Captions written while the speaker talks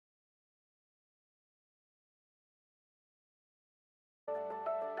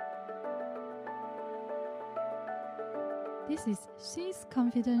This is She's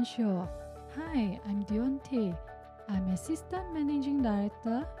Confidential. Hi, I'm Deonte. I'm Assistant Managing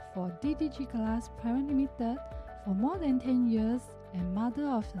Director for DDG Glass Private Limited for more than 10 years and mother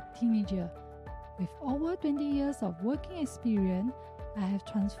of a teenager. With over 20 years of working experience, I have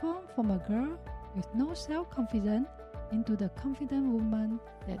transformed from a girl with no self-confidence into the confident woman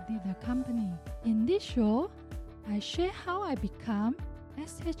that lead the company. In this show, I share how I become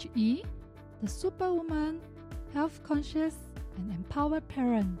SHE, the superwoman, health-conscious and empowered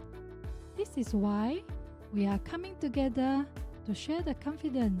parent. This is why we are coming together to share the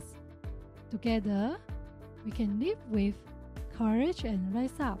confidence. Together, we can live with courage and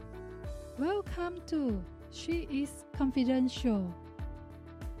rise up. Welcome to She is Confidential.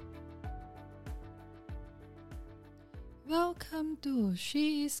 Welcome to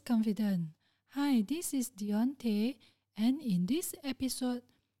She is Confident. Hi, this is Deonte, and in this episode,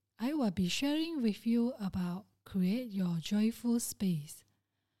 I will be sharing with you about create your joyful space.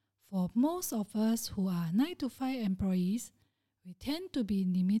 For most of us who are 9-to-5 employees, we tend to be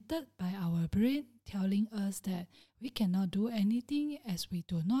limited by our brain telling us that we cannot do anything as we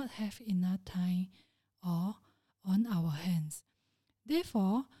do not have enough time or on our hands.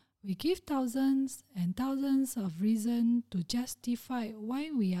 Therefore, we give thousands and thousands of reasons to justify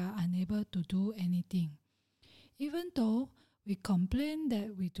why we are unable to do anything. Even though we complain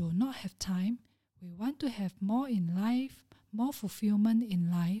that we do not have time, we want to have more in life, more fulfillment in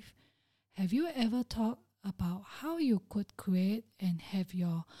life. Have you ever thought about how you could create and have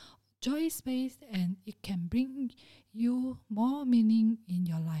your joy space and it can bring you more meaning in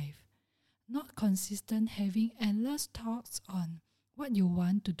your life? Not consistent having endless thoughts on what you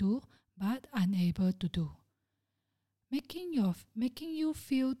want to do but unable to do. Making you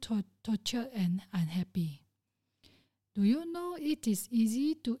feel tortured and unhappy. Do you know it is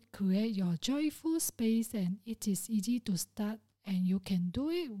easy to create your joyful space and it is easy to start and you can do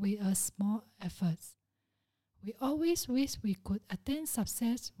it with a small effort? We always wish we could attain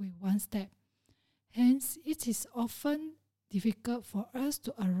success with one step. Hence, it is often difficult for us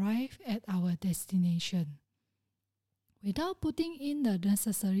to arrive at our destination. Without putting in the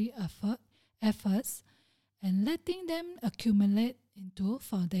necessary efforts and letting them accumulate into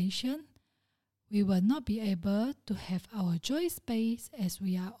foundation, we will not be able to have our joy space as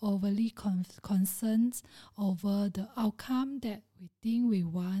we are overly concerned over the outcome that we think we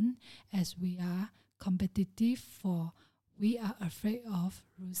want, as we are competitive for we are afraid of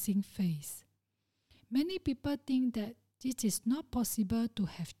losing face. Many people think that it is not possible to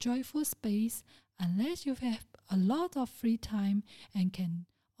have joyful space unless you have a lot of free time and can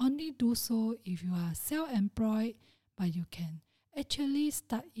only do so if you are self-employed, but you can actually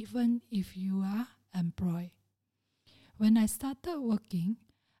start even if you are employed. When I started working,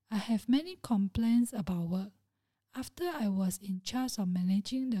 I have many complaints about work. After I was in charge of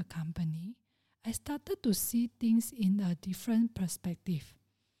managing the company, I started to see things in a different perspective.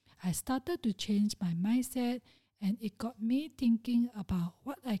 I started to change my mindset and it got me thinking about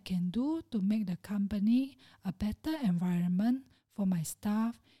what I can do to make the company a better environment for my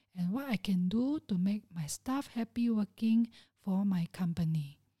staff and what I can do to make my staff happy working for my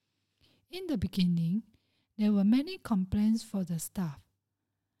company. In the beginning, there were many complaints from the staff.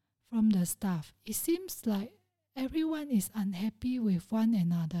 It seems like everyone is unhappy with one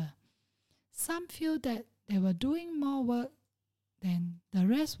another. Some feel that they were doing more work than the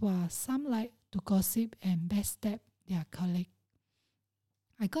rest, while some like to gossip and backstab their colleague.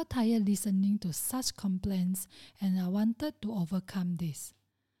 I got tired listening to such complaints and I wanted to overcome this.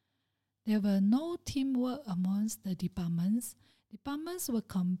 There were no teamwork amongst the departments. Departments would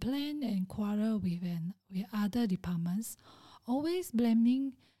complain and quarrel with other departments, always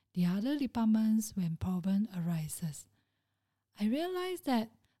blaming the other departments when problem arises. I realized that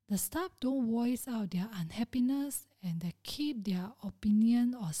the staff don't voice out their unhappiness and they keep their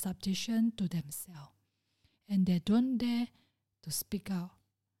opinion or suggestion to themselves, and they don't dare to speak out.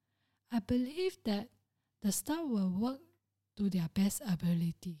 I believe that the staff will work to their best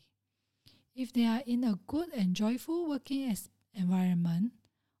ability. If they are in a good and joyful working environment,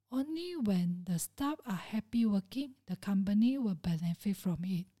 only when the staff are happy working, the company will benefit from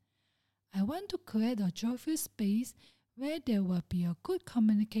it. I want to create a joyful space where there will be a good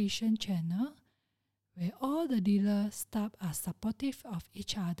communication channel, where all the dealer staff are supportive of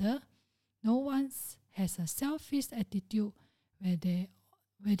each other. No one has a selfish attitude where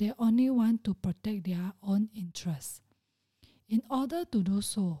they only want to protect their own interests. In order to do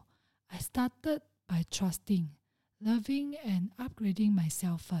so, I started by trusting, loving and upgrading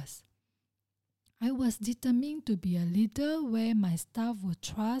myself first. I was determined to be a leader where my staff would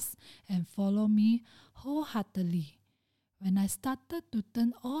trust and follow me wholeheartedly. When I started to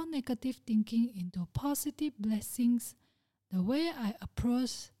turn all negative thinking into positive blessings, the way I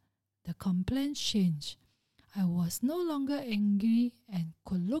approached the complaint changed. I was no longer angry and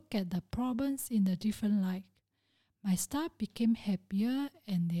could look at the problems in a different light. My staff became happier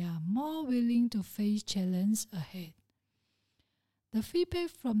and they are more willing to face challenges ahead. The feedback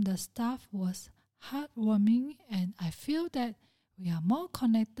from the staff was heartwarming and I feel that we are more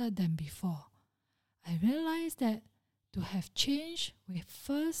connected than before. I realized that to have change, we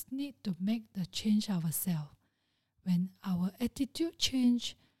first need to make the change ourselves. When our attitude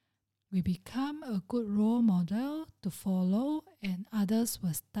changes, we become a good role model to follow and others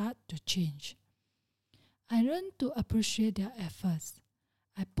will start to change. I learned to appreciate their efforts.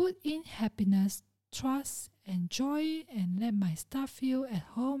 I put in happiness, trust, and joy and let my staff feel at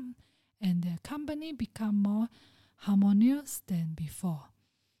home and the company become more harmonious than before.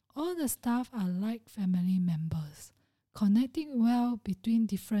 All the staff are like family members, connecting well between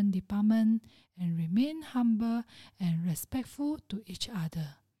different departments and remain humble and respectful to each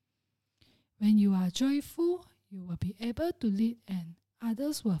other. When you are joyful, you will be able to lead and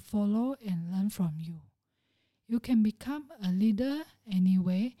others will follow and learn from you. You can become a leader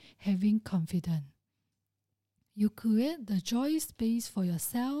anyway, having confidence. You create the joy space for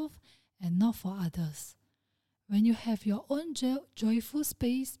yourself and not for others. When you have your own joyful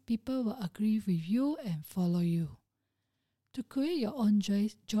space, people will agree with you and follow you. To create your own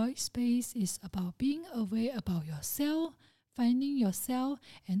joy space is about being aware about yourself, finding yourself,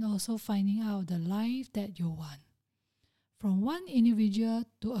 and also finding out the life that you want. From one individual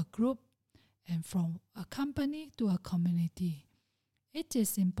to a group, and from a company to a community. It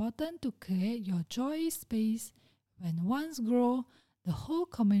is important to create your joy space. When ones grow, the whole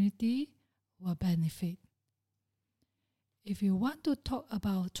community will benefit. If you want to talk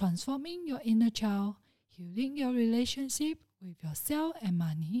about transforming your inner child, healing your relationship with yourself and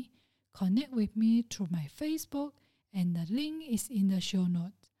money, connect with me through my Facebook and the link is in the show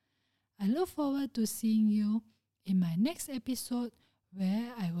notes. I look forward to seeing you in my next episode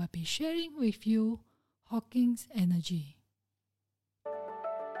where I will be sharing with you Hawking's energy.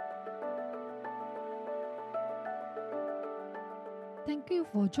 Thank you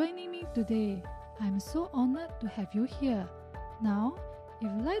for joining me today. I'm so honored to have you here. Now, if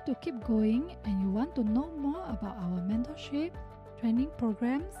you like to keep going and you want to know more about our mentorship, training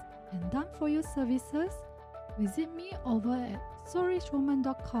programs, and done-for-you services, visit me over at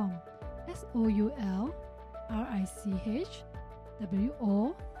soulrichwoman.com.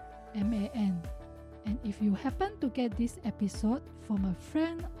 SOULRICHWOMAN. And if you happen to get this episode from a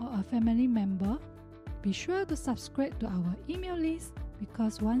friend or a family member, be sure to subscribe to our email list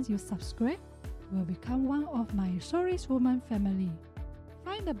because once you subscribe, you will become one of my Soul Rich Woman family.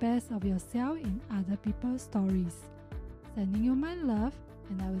 Find the best of yourself in other people's stories. Sending you my love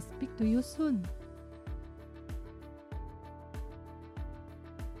and I will speak to you soon.